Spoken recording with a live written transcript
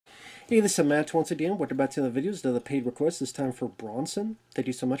Hey, this is Matt once again. Welcome back to the videos, to the paid request. This time for Bronson. Thank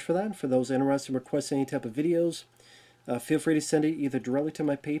you so much for that. For those interested in requesting any type of videos, feel free to send it either directly to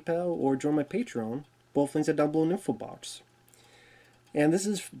my PayPal or join my Patreon. Both links are down below in the info box. And this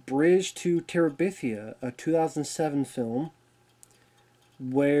is Bridge to Terabithia, a 2007 film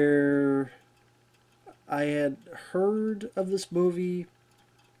where I had heard of this movie.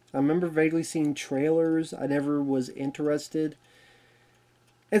 I remember vaguely seeing trailers. I never was interested.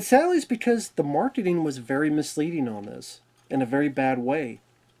 And sadly, it's because the marketing was very misleading on this in a very bad way.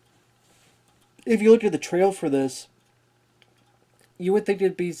 If you look at the trail for this, you would think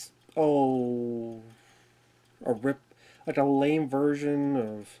it'd be, like a lame version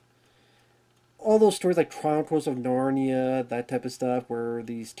of all those stories like Chronicles of Narnia, that type of stuff, where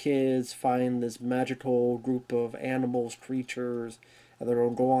these kids find this magical group of animals, creatures, and they're going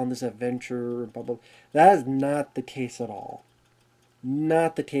to go on this adventure, blah, blah. That is not the case at all.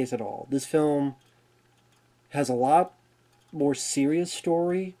 Not the case at all. This film has a lot more serious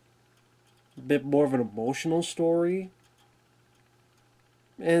story, a bit more of an emotional story,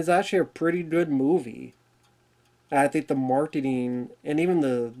 and it's actually a pretty good movie. I think the marketing and even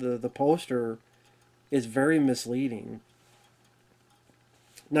the poster is very misleading.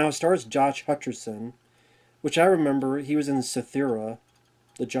 Now it stars Josh Hutcherson, which I remember he was in Cythera,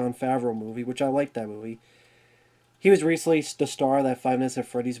 the Jon Favreau movie, which I liked that movie. He was recently the star of that Five Nights at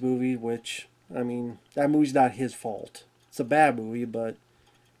Freddy's movie, which, I mean, that movie's not his fault. It's a bad movie, but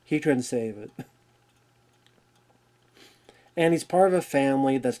he couldn't save it. And he's part of a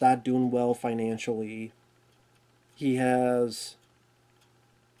family that's not doing well financially. He has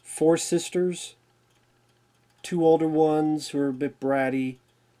 4 sisters, 2 older ones who are a bit bratty,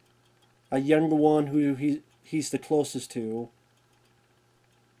 a younger one who he's the closest to,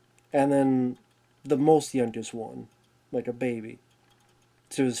 and then the most youngest one, like a baby.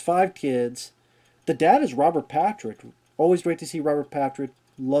 So there's 5 kids. The dad is Robert Patrick. Always great to see Robert Patrick.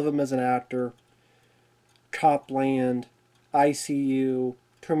 Love him as an actor. Copland, ICU,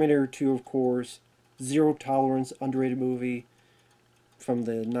 Terminator 2, of course, Zero Tolerance, underrated movie from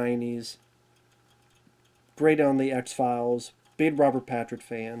the 90s. Great on the X-Files. Big Robert Patrick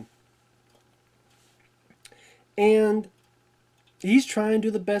fan. And he's trying to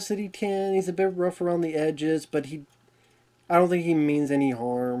do the best that he can. He's a bit rough around the edges, but I don't think he means any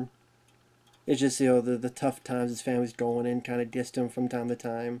harm. It's just, the tough times his family's going in kind of dissed him from time to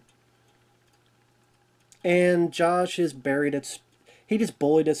time. And Josh is buried at... He just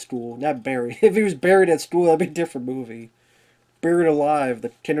bullied at school. Not buried. If he was buried at school, that'd be a different movie. Buried Alive,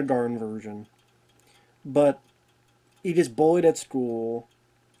 the kindergarten version. But he just bullied at school.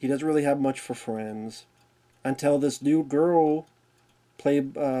 He doesn't really have much for friends. Until this new girl...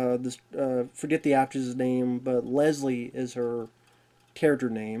 forget the actress's name, but Leslie is her character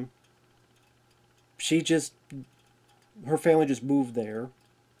name. Her family just moved there,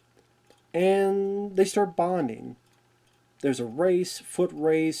 and they start bonding. There's a race, foot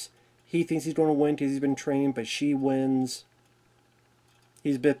race. He thinks he's going to win because he's been training, but she wins.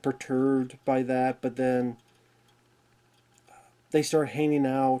 He's a bit perturbed by that, but then they start hanging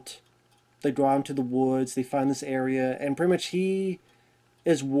out. They go out into the woods. They find this area, and pretty much he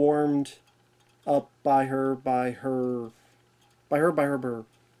is warmed up by her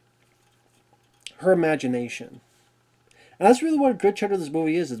imagination. And that's really what a good chunk of this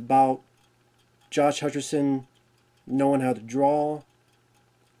movie is. It's about Josh Hutcherson knowing how to draw,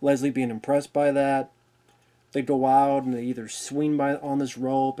 Leslie being impressed by that. They go out and they either swing on this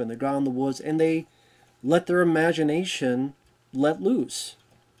rope, and they go out in the woods, and they let their imagination let loose.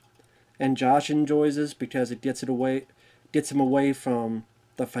 And Josh enjoys this because it gets him away from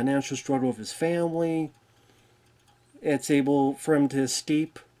the financial struggle of his family. It's able for him to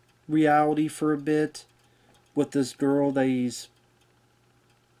escape reality for a bit with this girl that he's...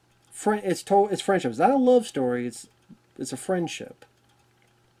 It's friendship. It's not a love story. It's a friendship.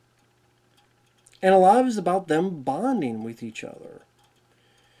 And a lot of it is about them bonding with each other.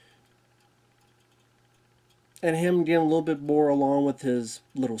 And him getting a little bit more along with his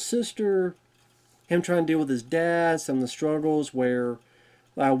little sister. Him trying to deal with his dad. Some of the struggles where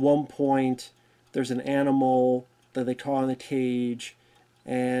at one point there's an animal that they caught in a cage.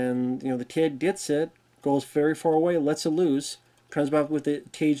 And, the kid gets it. Goes very far away. Lets it loose. Comes back with the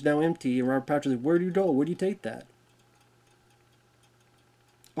cage now empty. And Robert Patrick's like, where do you go? Where do you take that?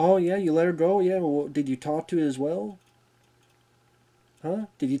 Oh, yeah, you let her go? Yeah, well, did you talk to it as well? Huh?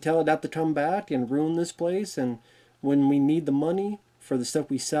 Did you tell it not to come back and ruin this place? And when we need the money for the stuff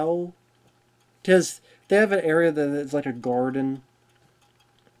we sell? Because they have an area that is like a garden.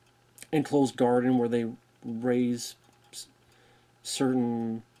 Enclosed garden where they raise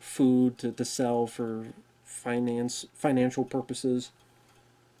certain food to sell for financial purposes.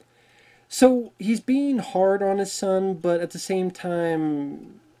 So he's being hard on his son, but at the same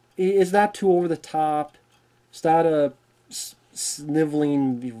time, it's not too over the top. It's not a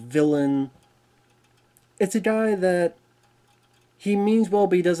sniveling villain. It's a guy that he means well,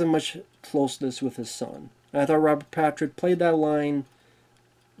 but he doesn't have much closeness with his son. And I thought Robert Patrick played that line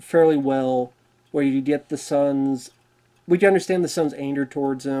fairly well, where you get the son's, we can understand the son's anger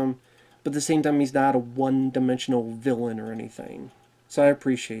towards him, but at the same time he's not a one-dimensional villain or anything. So I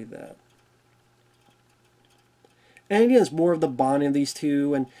appreciate that. And again, it's more of the bonding of these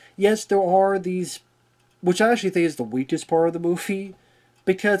two, and yes, there are these, which I actually think is the weakest part of the movie,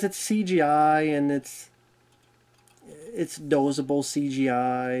 because it's CGI and it's noticeable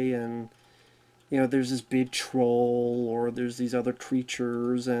CGI, and you know, there's this big troll, or there's these other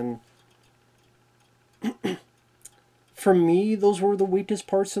creatures, and for me, those were the weakest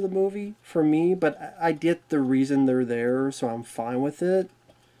parts of the movie, for me, but I get the reason they're there, so I'm fine with it.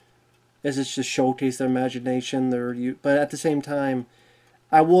 As it's just showcase their imagination, but at the same time,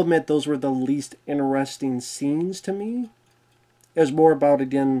 I will admit those were the least interesting scenes to me. It was more about,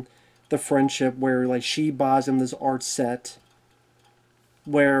 again, the friendship, where like she buys him this art set,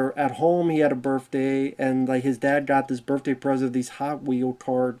 where at home he had a birthday, and like his dad got this birthday present, these Hot Wheel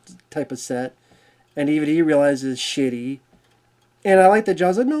card type of set, and even he realizes it's shitty. And I like that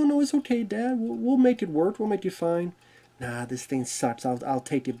John's like, no, it's okay, Dad, we'll make it work, we'll make you fine. Nah, this thing sucks, I'll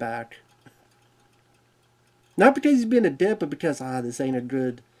take it back. Not because he's being a dick, but because, this ain't a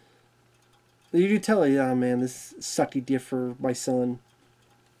good... You do tell you, oh man, this sucky gift for my son.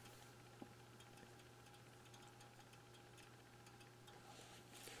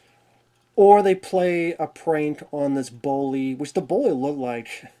 Or they play a prank on this bully, which the bully looked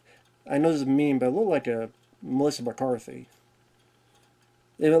like, I know this is mean, but it looked like a Melissa McCarthy.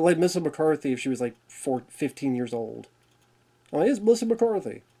 It looked like Melissa McCarthy if she was like 15 years old. Oh, it's Melissa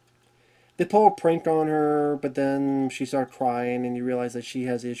McCarthy. They pull a prank on her, but then she starts crying, and you realize that she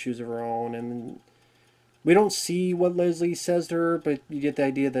has issues of her own. And we don't see what Leslie says to her, but you get the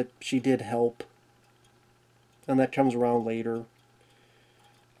idea that she did help. And that comes around later.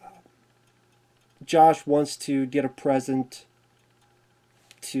 Josh wants to get a present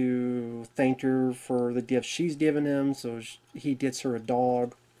to thank her for the gift she's given him, so he gets her a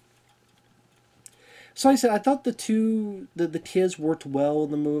dog. So like I said, I thought the kids worked well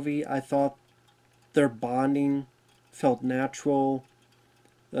in the movie. I thought their bonding felt natural.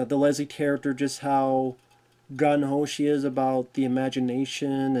 The Leslie character, just how gun-ho she is about the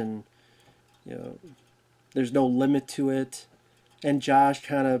imagination, and you know, there's no limit to it. And Josh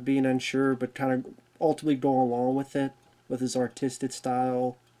kind of being unsure, but kind of ultimately going along with it, with his artistic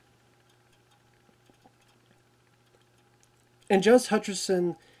style. And Josh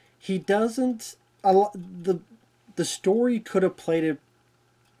Hutcherson, he doesn't... The story could have played it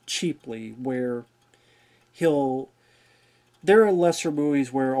cheaply, where there are lesser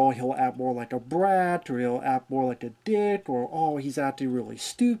movies where he'll act more like a brat, or he'll act more like a dick, or he's acting really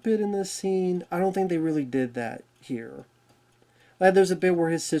stupid in this scene. I don't think they really did that here. Like, there's a bit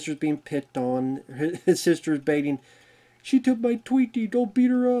where his sister's being picked on. His sister's baiting, "She took my Tweety, don't beat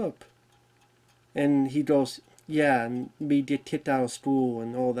her up." And he goes, "Yeah, and me get kicked out of school,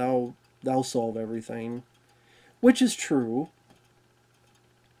 and that'll solve everything." Which is true.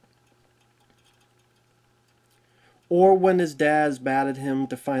 Or when his dad's mad at him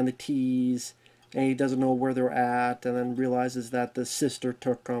to find the keys, and he doesn't know where they're at, and then realizes that the sister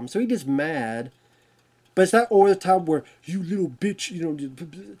took them. So he gets mad. But it's not over the top where, "You little bitch," you know.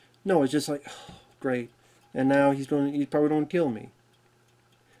 No, it's just like, oh, great. And now he's probably going to kill me.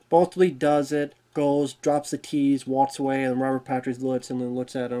 But ultimately does it, goes, drops the keys, walks away, and Robert Patrick looks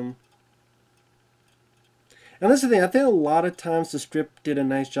at him. And that's the thing, I think a lot of times the script did a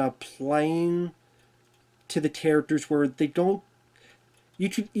nice job playing to the characters where they don't... You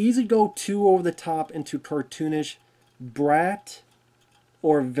could easily go too over the top into cartoonish brat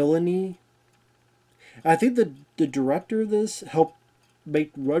or villainy. I think the director of this helped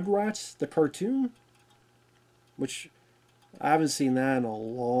make Rugrats, the cartoon, which I haven't seen that in a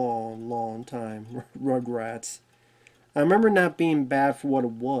long, long time. Rugrats. I remember not being bad for what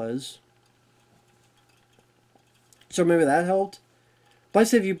it was. So maybe that helped. But I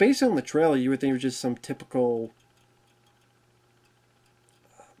said, if you base it on the trailer, you would think it was just some typical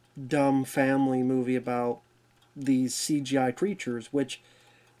dumb family movie about these CGI creatures, which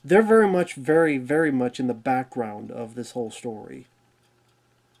they're very much in the background of this whole story.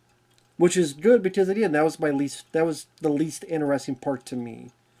 Which is good because, again, that was the least interesting part to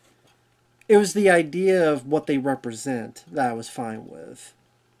me. It was the idea of what they represent that I was fine with.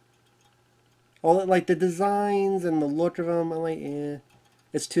 All that, like the designs and the look of them, I'm like, eh.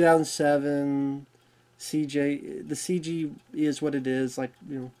 It's 2007. The CG is what it is. Like,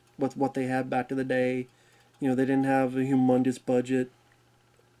 with what they had back in the day. They didn't have a humongous budget.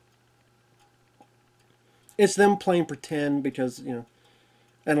 It's them playing pretend because, and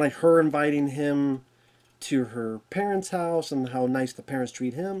like her inviting him to her parents' house and how nice the parents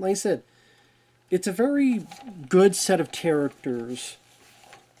treat him. Like I said, it's a very good set of characters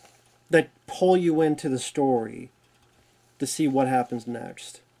that pull you into the story to see what happens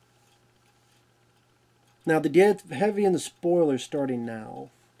next. Now, they get heavy in the spoilers starting now.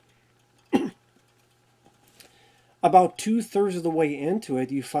 About 2/3 of the way into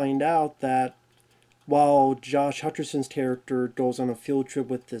it, you find out that while Josh Hutcherson's character goes on a field trip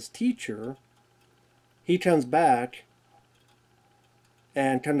with this teacher, he comes back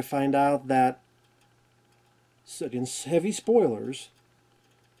and kind of find out that, so again, heavy spoilers.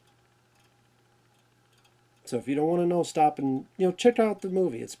 So if you don't want to know, stop and check out the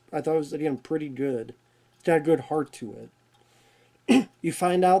movie. I thought it was, again, pretty good. It's got a good heart to it. You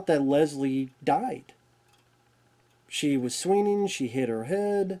find out that Leslie died. She was swinging. She hit her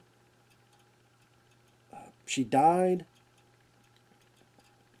head. She died.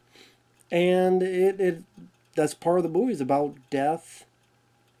 And that's part of the movie, is about death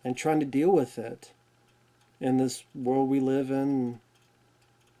and trying to deal with it in this world we live in.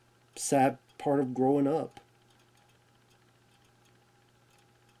 Sad part of growing up.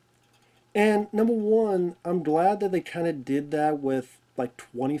 And number one, I'm glad that they kind of did that with like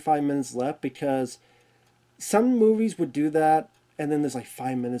 25 minutes left, because some movies would do that and then there's like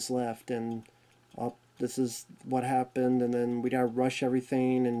 5 minutes left and this is what happened, and then we gotta rush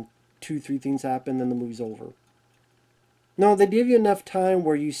everything and 2, 3 things happen, then the movie's over. No, they give you enough time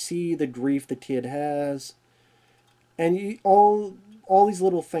where you see the grief the kid has, and all these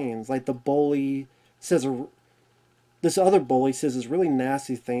little things, like the bully says this other bully says this really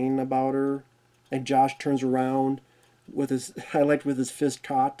nasty thing about her, and Josh turns around with his fist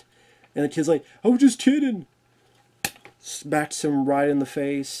cocked, and the kid's like, "I was just kidding." Smacks him right in the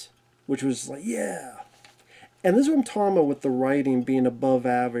face, which was like, yeah. And this is what I'm talking about with the writing being above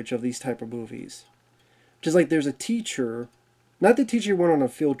average of these type of movies. Just like there's a teacher, not the teacher who went on a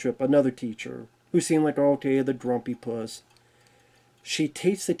field trip, another teacher, who seemed like, oh, okay, the grumpy puss. She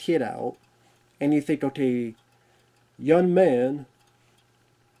takes the kid out, and you think, okay, young man.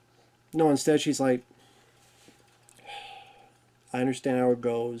 No, instead she's like, I understand how it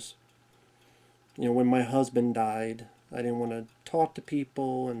goes. When my husband died, I didn't want to talk to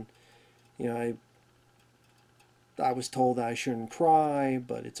people, and I was told that I shouldn't cry,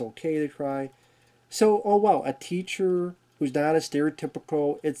 but it's okay to cry. So, oh wow, a teacher who's not a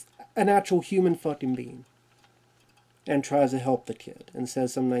stereotypical, it's an actual human fucking being, and tries to help the kid and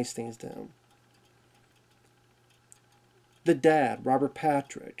says some nice things to him. The dad, Robert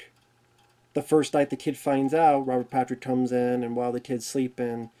Patrick. The first night the kid finds out, Robert Patrick comes in, and while the kid's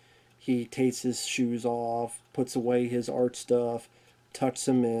sleeping, he takes his shoes off, puts away his art stuff, tucks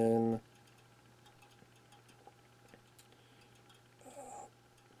him in.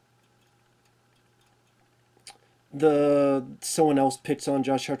 Someone else picks on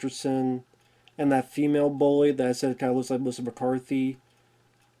Josh Hutcherson, and that female bully that I said kind of looks like Melissa McCarthy,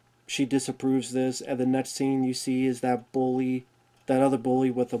 she disapproves this, and the next scene you see is that other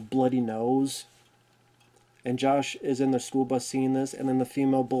bully with a bloody nose. And Josh is in the school bus seeing this, and then the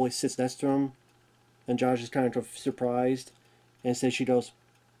female bully sits next to him, and Josh is kind of surprised, and says, she goes,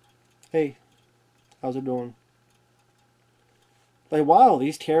 "Hey, how's it going?" Like, wow,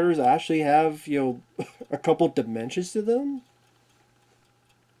 these characters actually have, a couple dimensions to them.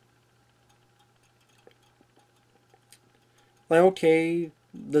 Like, okay,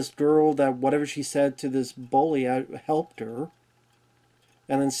 this girl, that whatever she said to this bully helped her,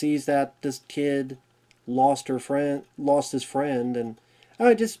 and then sees that this kid lost his friend, and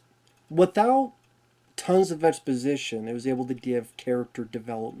just without tons of exposition, it was able to give character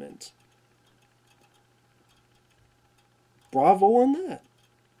development. Bravo on that.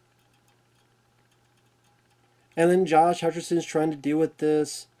 And then Josh Hutcherson's trying to deal with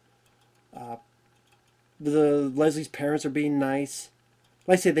this. Leslie's parents are being nice.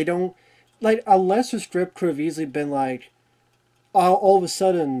 Like I say, they don't, like, a lesser script could have easily been like, all of a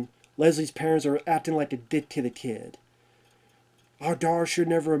sudden Leslie's parents are acting like a dick to the kid. Our daughter should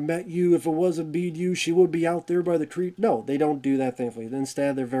never have met you. If it wasn't being you, she would be out there by the creek. No, they don't do that, thankfully.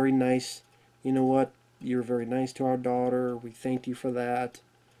 Instead, they're very nice. You know what? You're very nice to our daughter. We thank you for that.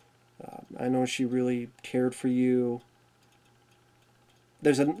 I know she really cared for you.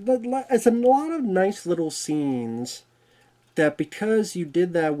 It's a lot of nice little scenes that because you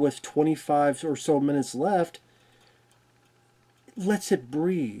did that with 25 or so minutes left, lets it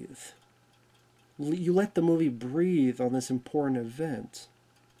breathe. You let the movie breathe on this important event.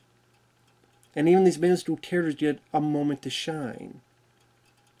 And even these minuscule characters get a moment to shine.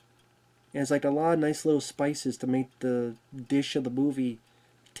 And it's like a lot of nice little spices to make the dish of the movie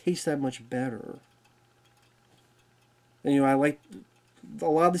taste that much better. And I like a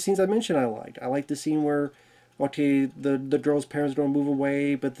lot of the scenes I mentioned. I like the scene where, okay, the girl's parents don't move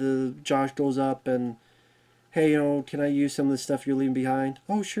away, but Josh goes up and, hey, can I use some of the stuff you're leaving behind?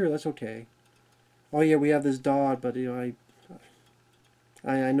 Oh, sure, that's okay. Oh yeah, we have this dog, but I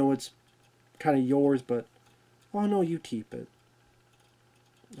know it's kind of yours, but oh no, you keep it.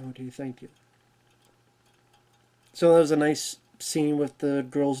 Okay, thank you. So that was a nice scene with the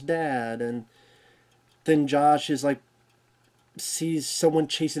girl's dad, and then Josh is like, sees someone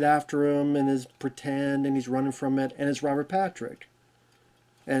chase it after him and is pretend, and he's running from it, and it's Robert Patrick.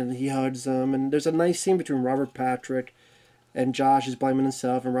 And he hugs him, and there's a nice scene between Robert Patrick and Josh is blaming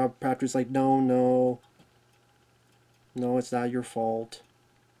himself, and Robert Patrick's like, no, it's not your fault.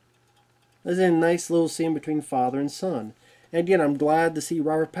 There's a nice little scene between father and son. And again, I'm glad to see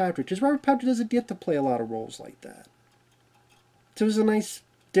Robert Patrick, because Robert Patrick doesn't get to play a lot of roles like that. So it was a nice,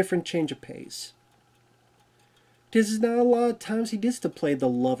 different change of pace. Because not a lot of times he gets to play the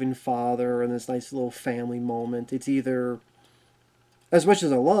loving father in this nice little family moment. It's either, as much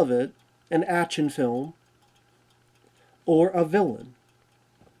as I love it, an action film, or a villain.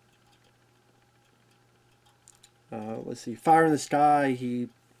 Let's see, Fire in the Sky, he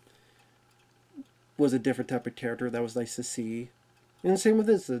was a different type of character. That was nice to see. And the same with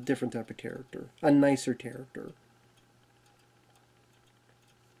this, a different type of character. A nicer character.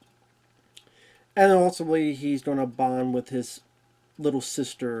 And ultimately, he's going to bond with his little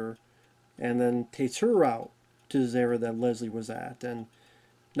sister and then takes her out to the area that Leslie was at. And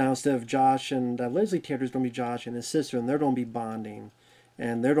now instead of Josh and Leslie character, it's going to be Josh and his sister, and they're going to be bonding.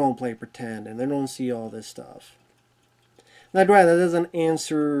 And they're going to play pretend, and they're going to see all this stuff. Now, that doesn't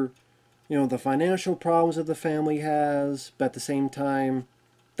answer, the financial problems that the family has, but at the same time,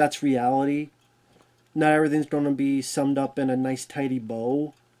 that's reality. Not everything's going to be summed up in a nice, tidy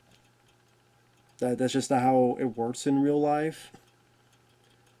bow. That's just not how it works in real life.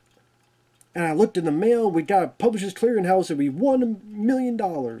 And I looked in the mail, we got a Publishers Clearinghouse, and we won $1 million.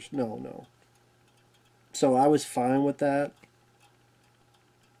 No. So I was fine with that.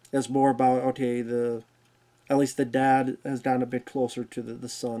 It's more about, okay, at least the dad has gotten a bit closer to the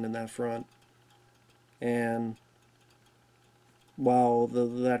son in that front. And while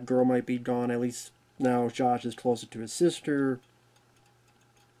that girl might be gone, at least now Josh is closer to his sister.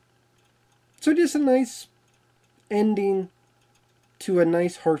 So just a nice ending to a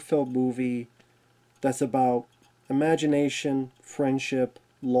nice heartfelt movie that's about imagination, friendship,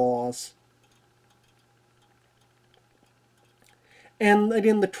 loss. And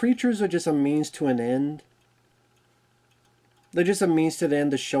again, the creatures are just a means to an end. They're just a means to the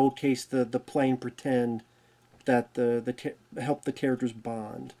end to showcase the playing pretend that help the characters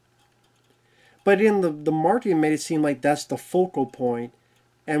bond. But again, the marketing made it seem like that's the focal point.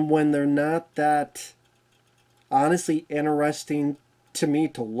 And when they're not that honestly interesting to me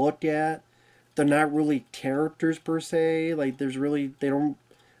to look at, they're not really characters per se. Like they don't.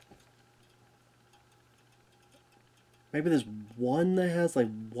 Maybe there's one that has like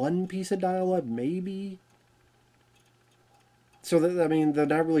one piece of dialogue, maybe. So they're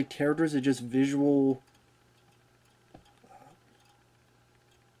not really characters. They're just visual.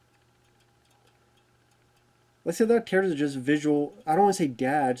 Let's say that characters are just visual. I don't want to say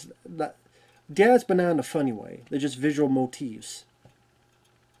dads. Dads, but not in a funny way. They're just visual motifs.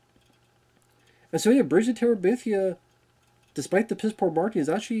 And so yeah, Bridge to Terabithia, despite the piss poor marketing, is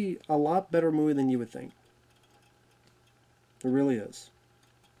actually a lot better movie than you would think. It really is.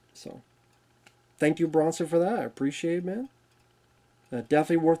 So, thank you, Bronson, for that. I appreciate it, man.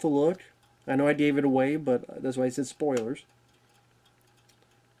 Definitely worth a look. I know I gave it away, but that's why I said spoilers.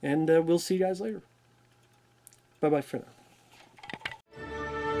 And we'll see you guys later. Bye-bye for now.